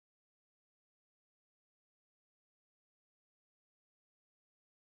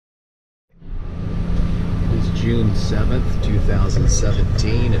June 7th,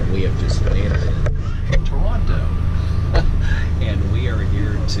 2017, and we have just landed in Toronto. And we are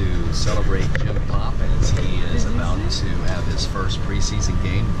here to celebrate Jim Pop as he is about to have his first preseason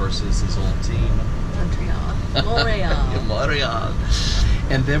game versus his old team, Montreal. Montreal.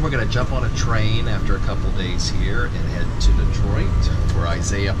 And then we're going to jump on a train after a couple days here and head to Detroit for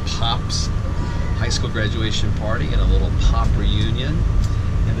Isaiah Pop's high school graduation party and a little pop reunion.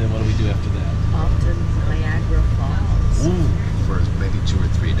 And then what do we do after that? Off to Niagara Falls. Ooh, for maybe 2 or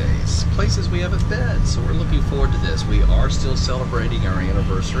 3 days. Places we haven't been, so we're looking forward to this. We are still celebrating our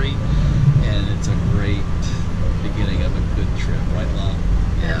anniversary, and it's a great beginning of a good trip, right, Lon?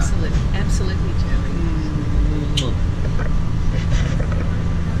 Yeah. Absolutely, absolutely, Joey.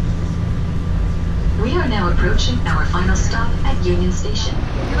 We are now approaching our final stop at Union Station.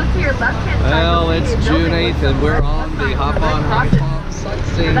 You look to your left-hand side. Well, it's June 8th, and we're on the Hop On High Pop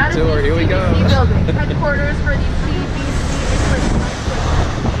sightseeing tour. Here we go. Building, headquarters for the CBC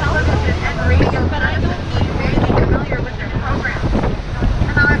television and radio. But I don't be very familiar with their program.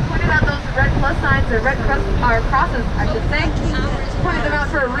 And now I pointed out those red plus signs, or red crosses, I should say. Pointed them out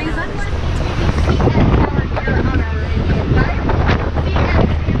for a reason. Here on our Canadian side.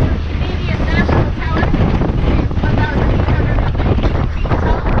 Canadian National Tower is 1,892 feet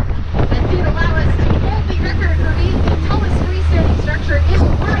tall. And did allow us to hold the record for being the tallest freestanding structure in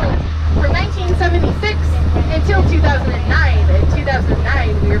the world from 1976 until 2009. In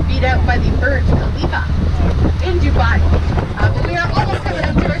 2009, we were beat out by the Burj Khalifa in Dubai. But we are almost coming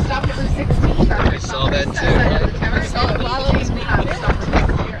up to our stop number 16. I saw that too. Right? I saw it following stop 2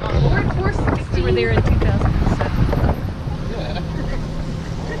 here on board 416. We were there in 2007.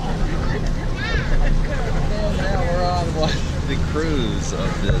 Now we're on the cruise of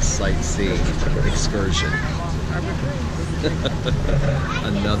this sightseeing excursion.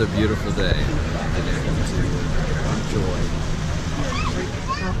 Another beautiful day to enjoy.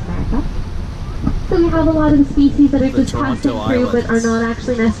 So we have a lot of species that are just Toronto passing through Islands. but are not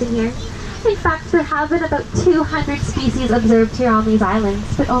actually nesting here. In fact, there have been about 200 species observed here on these islands,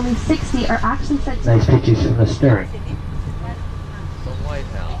 but only 60 are actually said to Nice pictures from the stern. The White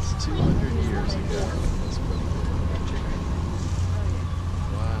House 200 years ago. That's pretty cool.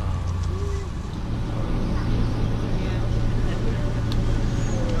 Wow.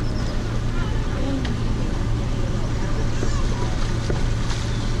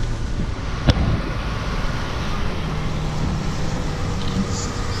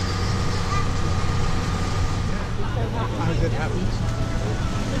 As it happens.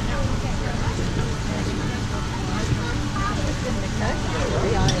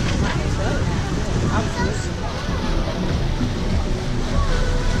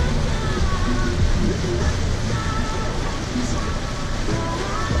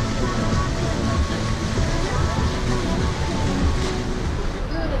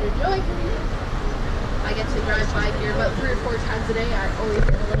 I get to drive by here about 3 or 4 times a day. I always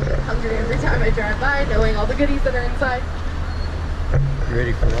get a little bit hungry every time I drive by, knowing all the goodies that are inside. You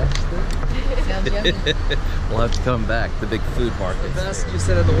ready for lunch then? Sounds yummy. We'll have to come back. The big food market. The best you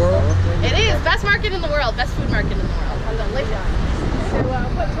said in the world? It is best market in the world, best food market in the world. I'm gonna lay down. So,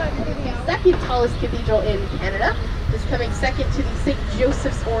 what time is the second tallest cathedral in Canada? Is coming second to the St.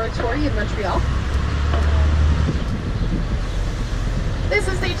 Joseph's Oratory in Montreal. This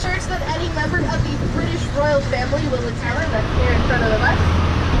is the church that any member of the British royal family will attend. That's here in front of the bus.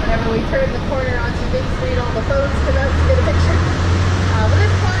 Whenever we turn the corner onto Main Street, all the phones come out to get a picture.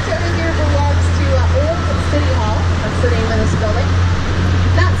 This clock over here belongs to Old City Hall. That's the name of this building.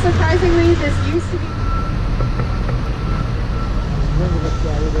 Not surprisingly, this used to be...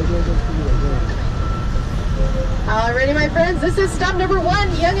 Alrighty, my friends, this is stop number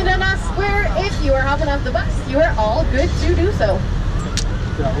 1, Yonge-and-Dundas Square. If you are hopping off the bus, you are all good to do so.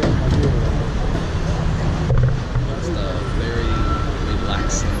 Just a very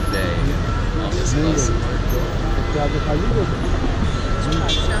relaxing day on this bus.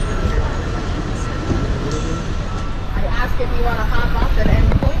 I ask if you want to hop off at any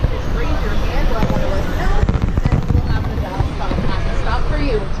point, just raise your hand, let one of us know, and we'll have the dial stop at the stop for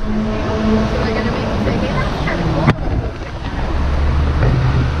you. So they're going to make you say, hey, that's kind of cool.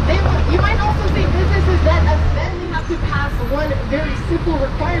 You might also see businesses that eventually have to pass one very simple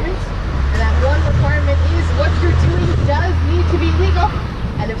requirement, and that one requirement is what you're doing does need to be legal.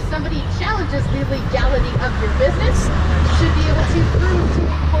 And if somebody challenges the legality of your business, you should be able to prove to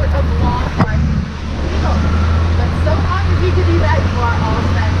a court of law why it's legal. But so long as you can do that, you are all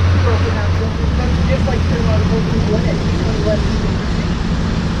set. Broken up. That's just like through a local wood and usually what you do.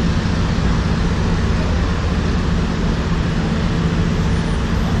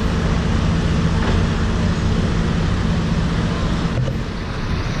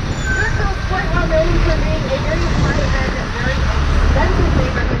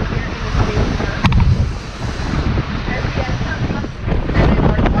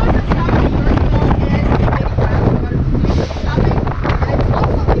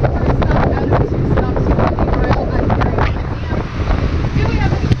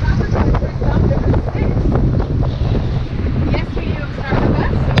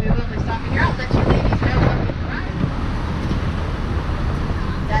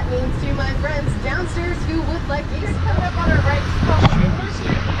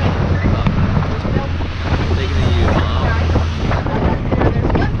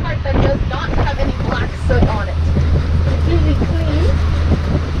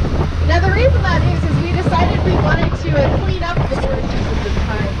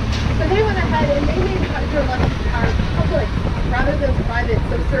 ultra-luxury cars public rather than private,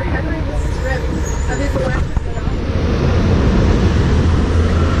 so Sir Henry was stripped of his Lexus monopoly.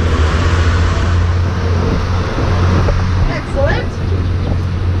 Excellent.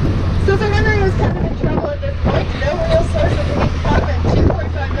 So Sir Henry was kind of in trouble at this point. No real source of income and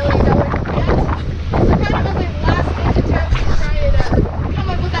 $2.5 million in debt. So kind of as a last-ditch attempt to try and come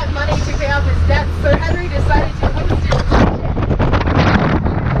up with that money to pay off his debts, Sir Henry decided to host an auction.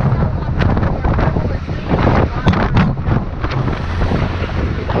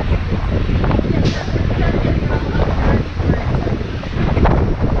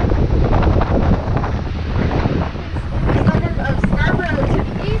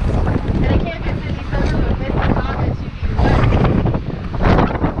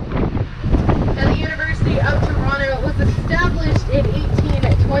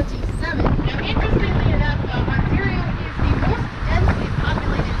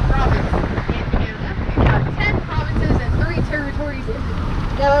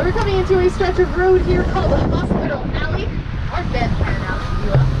 Now we're coming into a stretch of road here called the Hospital Alley, or Bedpan Alley, if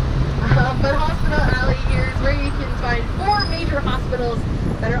you will. But Hospital Alley here is where you can find 4 major hospitals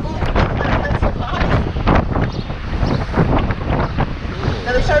that are all mental hospitals.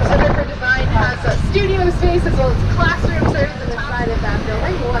 Now the Sharp Center for Design has a studio space as well as classrooms there on the side of that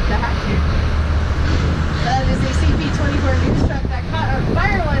building. What the heck? That is a CP24 news truck that caught on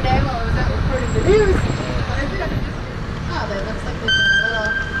fire one day while I was out reporting the news. Oh, that looks like there's a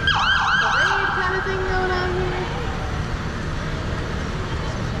little parade kind of thing going on here.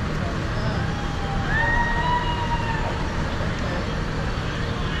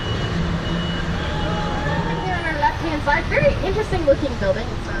 Right there on our left-hand side, very interesting looking building.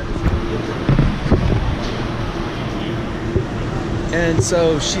 And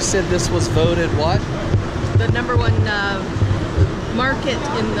so she said this was voted what? The #1 market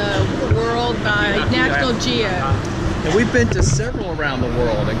in the world by National Geo. And we've been to several around the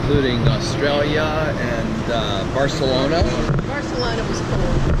world, including Australia and Barcelona. Barcelona was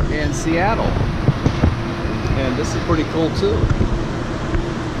cool. And Seattle. And this is pretty cool too.